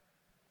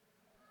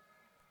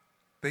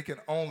 They can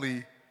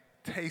only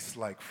taste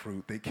like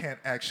fruit. They can't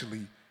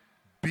actually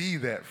be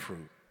that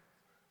fruit.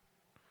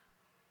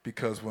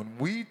 Because when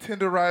we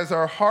tenderize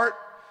our heart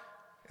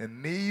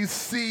and these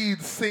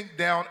seeds sink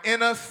down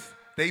in us,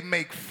 they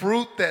make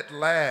fruit that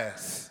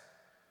lasts.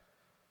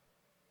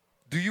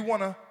 Do you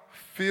want to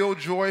feel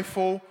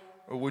joyful,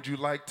 or would you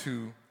like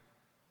to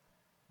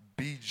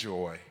be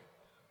joy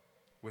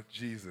with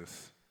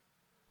Jesus?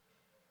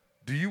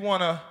 Do you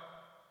want to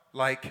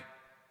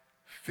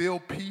feel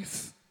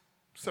peace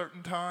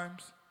certain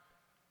times?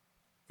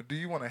 Or do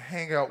you want to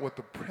hang out with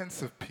the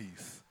Prince of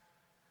Peace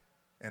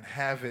and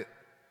have it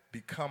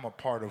become a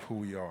part of who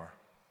we are?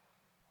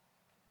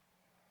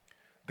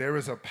 There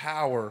is a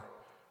power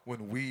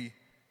when we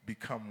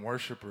become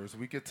worshipers.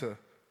 We get to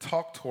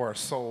talk to our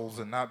souls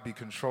and not be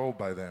controlled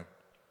by them.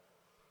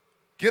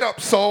 Get up,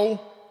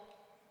 soul.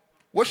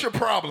 What's your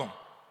problem?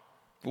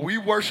 We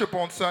worship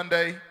on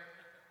Sunday.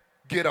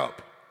 Get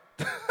up.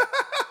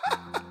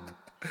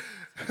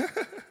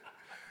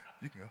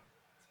 You can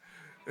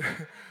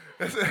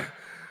go.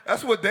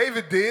 That's what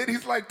David did.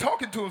 He's like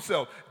talking to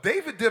himself.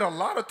 David did a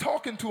lot of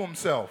talking to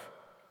himself.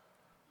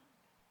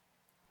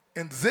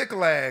 In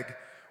Ziklag,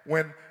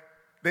 when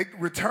they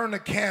return to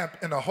camp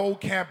and the whole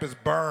camp is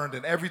burned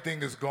and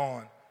everything is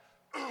gone,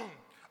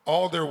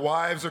 all their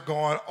wives are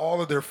gone,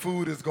 all of their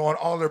food is gone,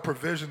 all their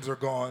provisions are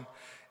gone,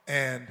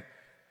 and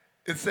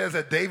it says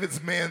that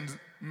David's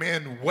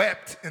men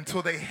wept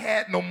until they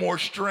had no more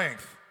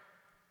strength.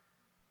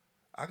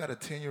 I got a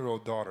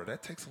 10-year-old daughter.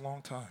 That takes a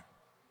long time.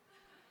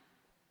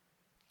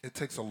 It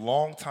takes a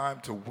long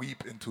time to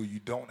weep until you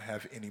don't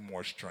have any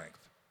more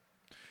strength.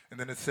 And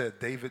then it said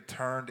David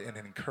turned and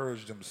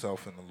encouraged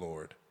himself in the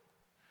Lord.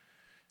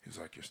 He was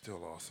like, you're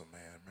still awesome,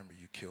 man. Remember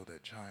you killed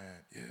that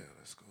giant? Yeah,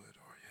 that's good.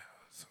 Oh, yeah.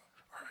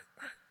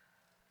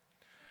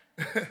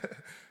 All right.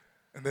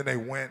 And then they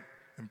went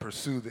and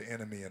pursued the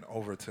enemy and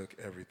overtook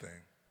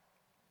everything.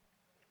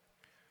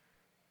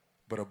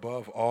 But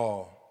above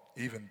all,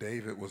 even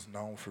David was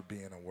known for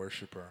being a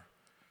worshiper.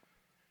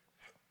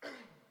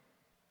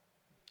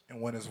 And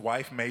when his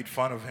wife made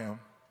fun of him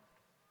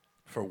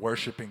for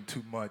worshiping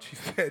too much, he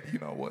said, you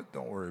know what,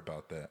 don't worry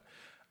about that.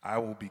 I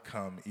will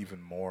become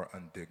even more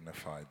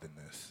undignified than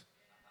this.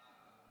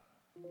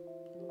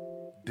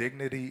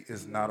 Dignity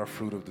is not a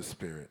fruit of the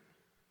Spirit.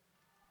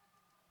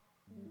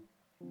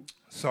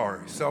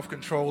 Sorry,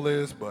 self-control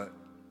is, but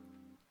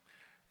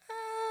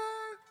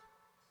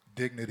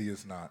dignity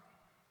is not.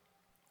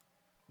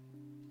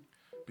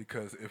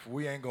 Because if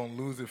we ain't going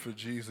to lose it for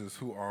Jesus,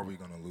 who are we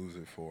going to lose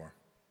it for?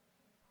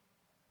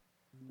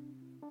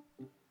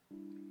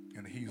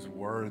 And he's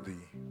worthy.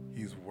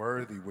 He's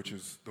worthy, which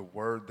is the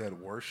word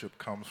that worship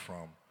comes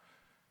from.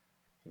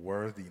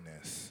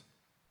 Worthiness.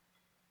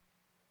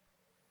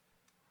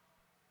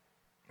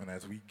 And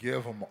as we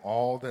give him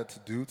all that's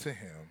due to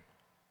him,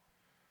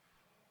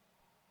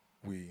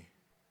 we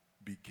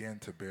begin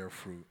to bear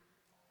fruit.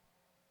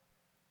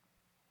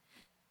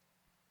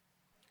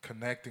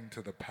 Connecting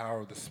to the power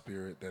of the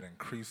Spirit that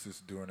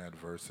increases during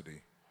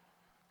adversity.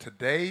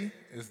 Today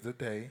is the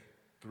day,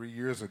 3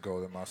 years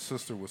ago, that my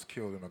sister was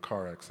killed in a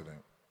car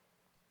accident.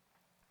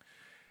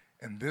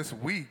 And this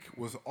week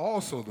was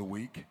also the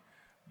week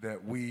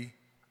that we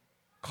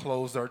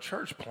closed our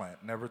church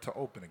plant, never to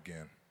open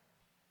again.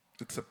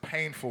 It's a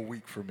painful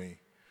week for me,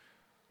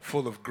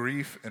 full of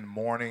grief and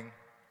mourning.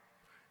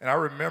 And I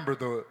remember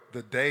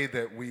the day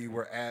that we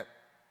were at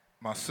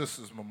my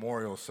sister's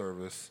memorial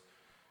service.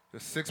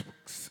 There's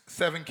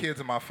 7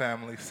 kids in my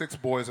family, 6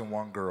 boys and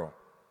 1 girl.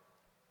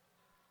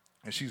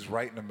 And she's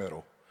right in the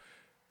middle.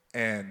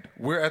 And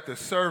we're at the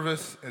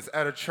service, it's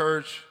at a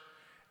church,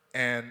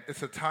 and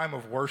it's a time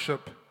of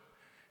worship,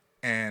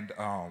 and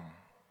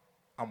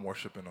I'm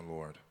worshiping the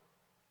Lord.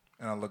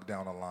 And I look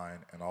down the line,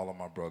 and all of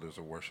my brothers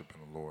are worshiping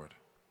the Lord.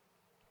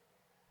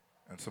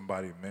 And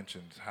somebody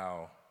mentions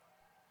how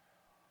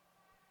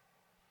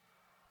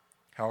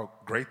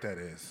great that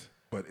is,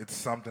 but it's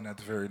something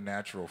that's very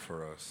natural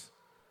for us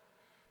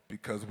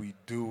because we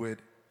do it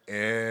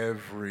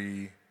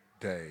every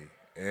day.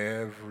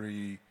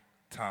 Every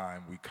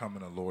time we come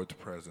in the Lord's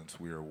presence,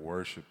 we are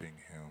worshiping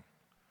him.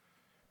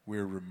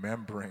 We're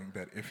remembering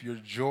that if your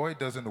joy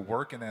doesn't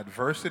work in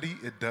adversity,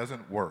 it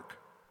doesn't work.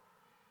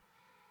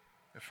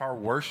 If our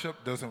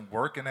worship doesn't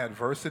work in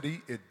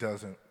adversity, it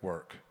doesn't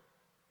work.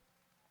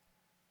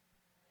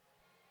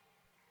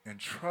 And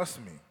trust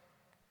me,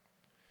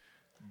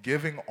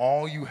 giving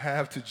all you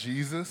have to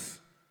Jesus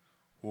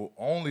will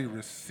only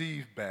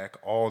receive back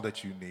all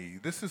that you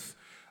need. This is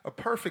a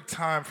perfect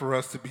time for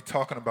us to be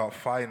talking about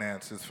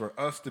finances, for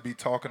us to be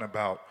talking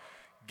about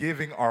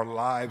giving our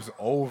lives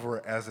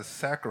over as a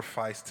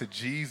sacrifice to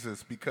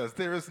Jesus, because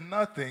there is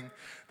nothing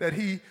that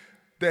he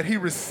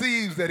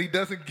receives that he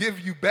doesn't give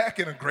you back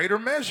in a greater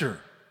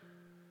measure.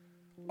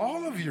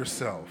 All of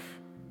yourself.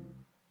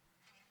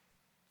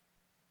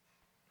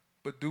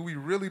 But do we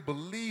really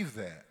believe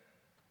that?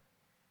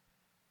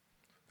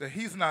 That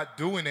he's not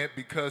doing it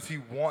because he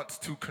wants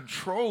to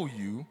control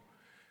you.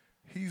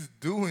 He's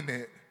doing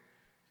it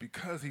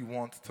because he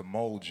wants to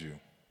mold you.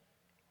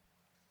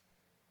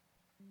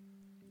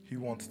 He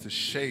wants to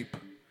shape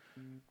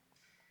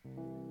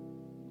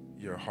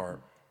your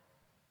heart.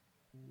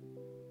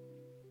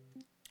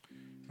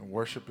 And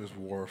worship is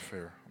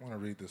warfare. I want to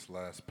read this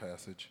last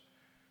passage.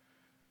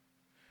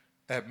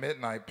 At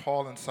midnight,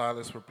 Paul and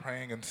Silas were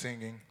praying and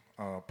singing.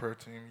 Prayer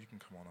team, you can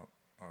come on up.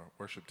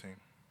 Worship team.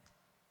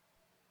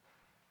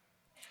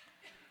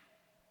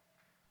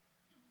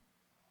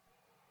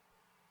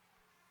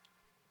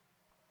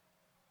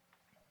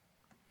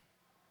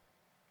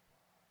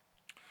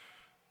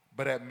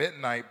 But at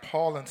midnight,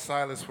 Paul and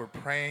Silas were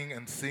praying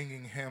and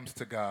singing hymns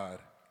to God,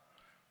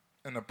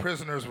 and the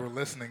prisoners were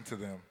listening to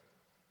them.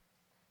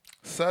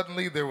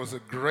 Suddenly there was a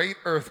great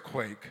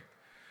earthquake,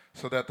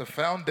 so that the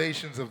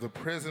foundations of the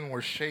prison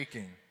were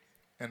shaking,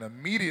 and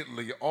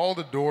immediately all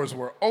the doors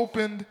were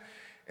opened,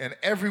 and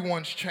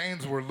everyone's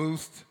chains were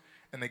loosed,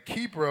 and the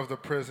keeper of the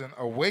prison,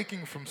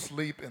 awaking from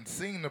sleep and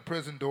seeing the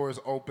prison doors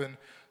open,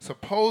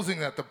 supposing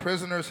that the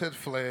prisoners had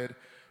fled,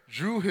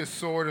 drew his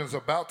sword and was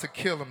about to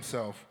kill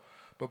himself.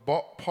 But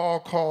Paul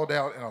called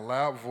out in a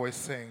loud voice,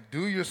 saying,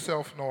 "Do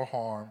yourself no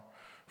harm,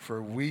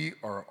 for we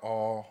are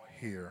all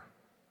here."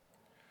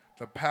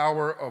 The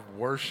power of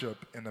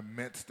worship in the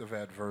midst of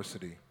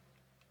adversity.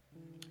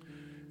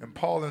 And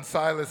Paul and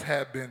Silas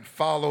had been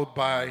followed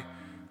by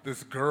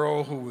this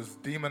girl who was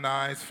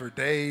demonized for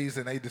days,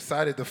 and they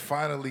decided to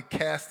finally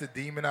cast the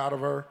demon out of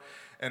her,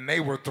 and they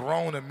were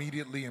thrown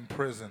immediately in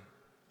prison.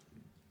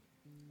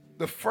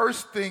 The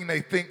first thing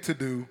they think to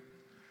do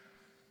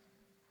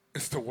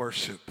is to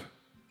worship.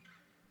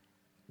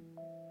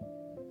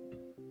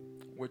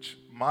 Which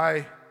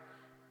my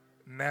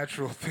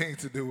natural thing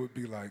to do would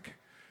be like,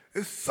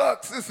 it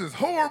sucks, this is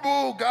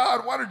horrible,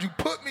 God, why did you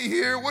put me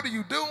here? What are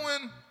you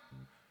doing?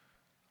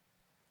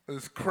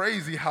 It's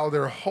crazy how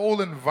their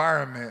whole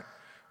environment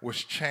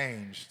was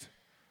changed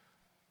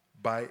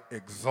by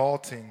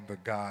exalting the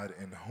God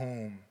in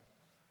whom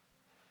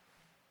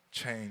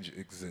change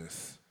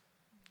exists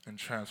and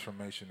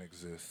transformation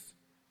exists.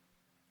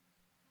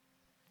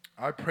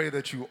 I pray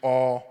that you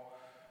all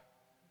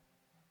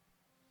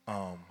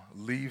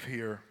leave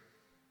here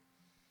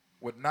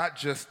with not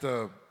just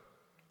the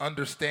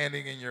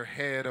understanding in your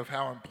head of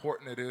how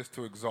important it is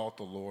to exalt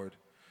the Lord,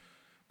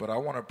 but I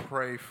want to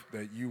pray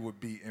that you would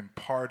be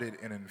imparted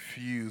and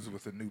infused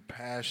with a new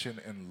passion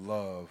and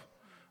love,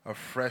 a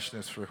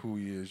freshness for who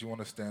he is. You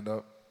want to stand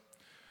up?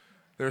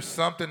 There's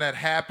something that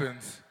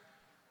happens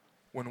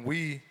when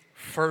we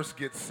first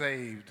get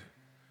saved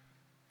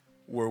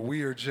where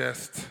we are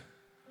just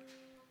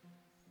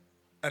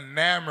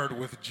enamored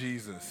with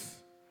Jesus.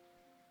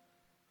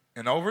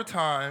 And over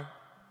time,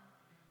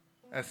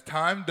 as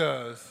time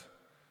does,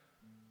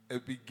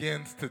 it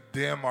begins to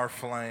dim our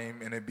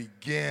flame, and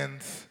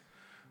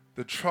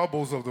the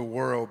troubles of the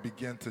world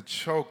begin to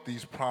choke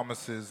these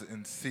promises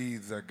and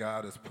seeds that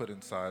God has put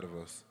inside of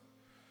us.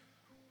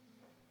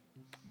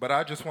 But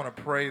I just want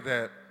to pray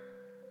that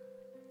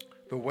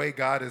the way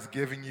God is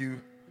giving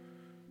you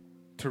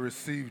to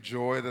receive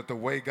joy, that the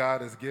way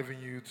God is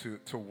giving you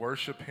to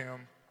worship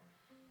him,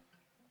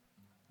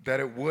 that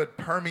it would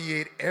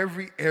permeate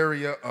every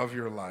area of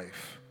your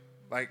life.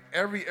 Like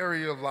every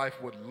area of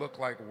life would look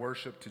like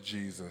worship to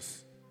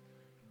Jesus.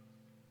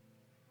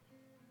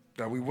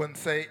 That we wouldn't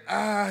say,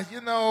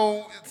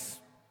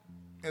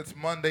 it's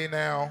Monday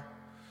now,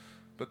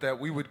 but that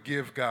we would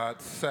give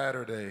God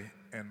Saturday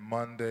and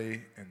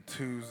Monday and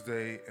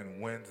Tuesday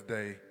and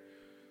Wednesday,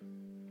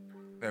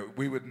 that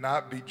we would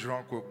not be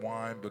drunk with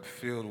wine, but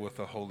filled with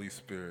the Holy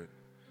Spirit,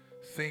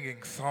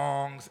 singing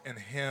songs and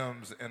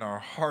hymns in our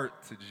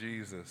heart to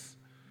Jesus.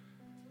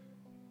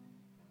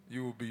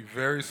 You will be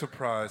very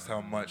surprised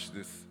how much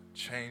this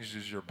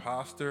changes your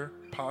posture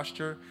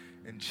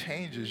and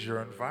changes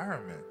your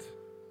environment.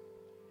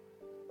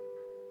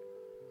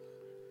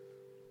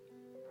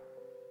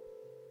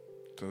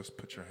 Just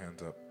put your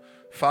hands up.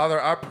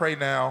 Father, I pray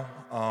now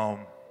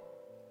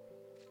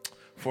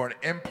for an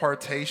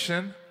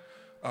impartation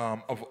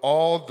of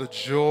all the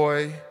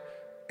joy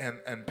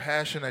and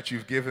passion that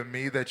you've given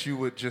me, that you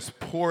would just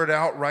pour it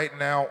out right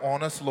now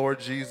on us, Lord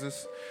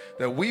Jesus,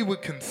 that we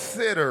would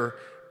consider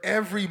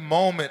every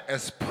moment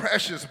as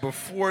precious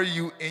before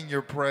you in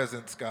your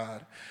presence,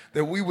 God.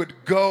 That we would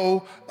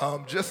go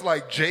just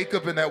like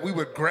Jacob, and that we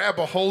would grab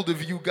a hold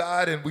of you,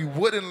 God, and we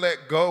wouldn't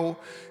let go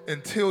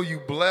until you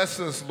bless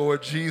us,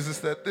 Lord Jesus.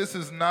 That this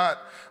is not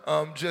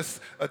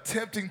just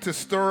attempting to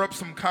stir up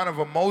some kind of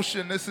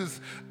emotion. This is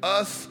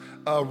us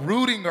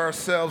rooting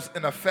ourselves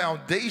in a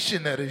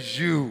foundation that is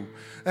you.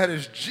 That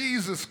is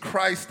Jesus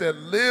Christ that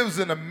lives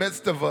in the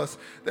midst of us,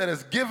 that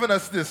has given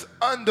us this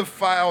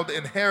undefiled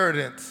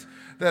inheritance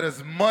that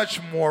is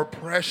much more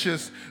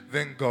precious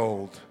than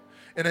gold.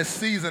 In this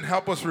season,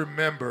 help us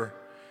remember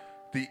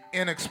the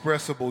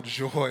inexpressible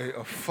joy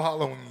of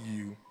following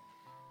you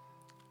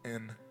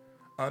and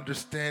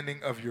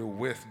understanding of your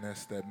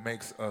witness that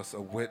makes us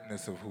a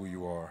witness of who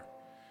you are.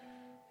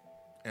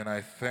 And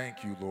I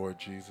thank you, Lord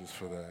Jesus,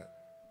 for that.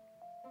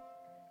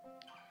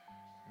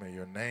 May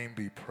your name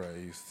be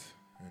praised.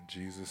 In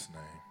Jesus'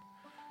 name,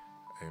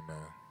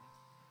 amen.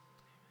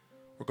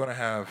 We're going to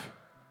have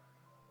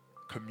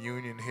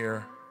communion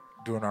here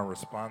during our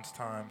response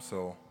time,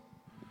 so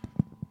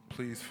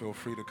please feel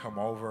free to come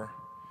over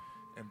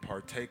and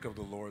partake of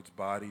the Lord's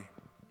body.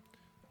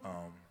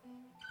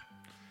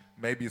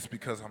 Maybe it's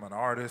because I'm an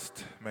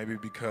artist, maybe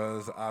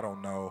because I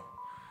don't know,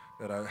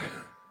 that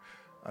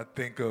I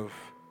think of,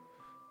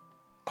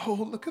 oh,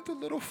 look at the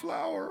little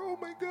flower, oh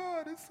my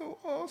God, it's so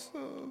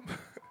awesome.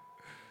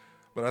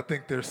 But I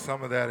think there's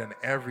some of that in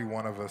every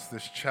one of us,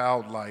 this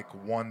childlike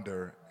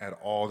wonder at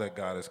all that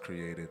God has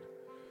created.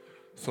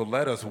 So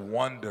let us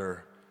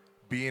wonder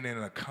being in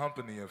a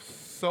company of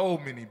so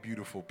many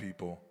beautiful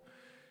people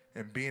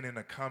and being in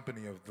a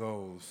company of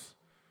those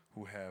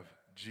who have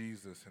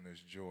Jesus and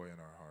his joy in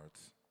our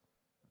hearts.